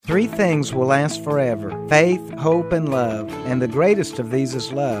Three things will last forever: faith, hope, and love. And the greatest of these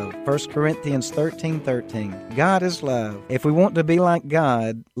is love. 1 Corinthians 13:13. God is love. If we want to be like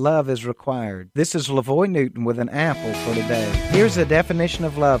God, love is required. This is LaVoy Newton with an apple for today. Here's a definition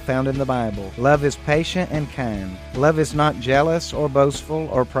of love found in the Bible. Love is patient and kind. Love is not jealous or boastful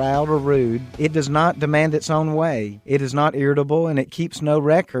or proud or rude. It does not demand its own way. It is not irritable, and it keeps no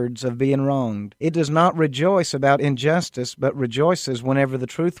records of being wronged. It does not rejoice about injustice, but rejoices whenever the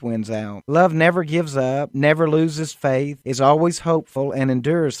truth wins out. Love never gives up, never loses faith, is always hopeful, and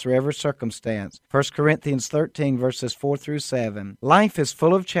endures through every circumstance. 1 Corinthians 13, verses 4 through 7. Life is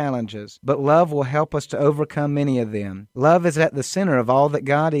full of challenges, but love will help us to overcome many of them. Love is at the center of all that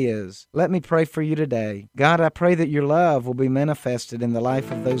God is. Let me pray for you today. God, I pray that your love will be manifested in the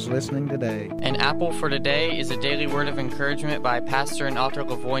life of those listening today. An Apple for Today is a daily word of encouragement by pastor and author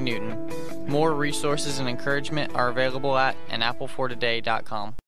LaVoy Newton. More resources and encouragement are available at anapplefortoday.com.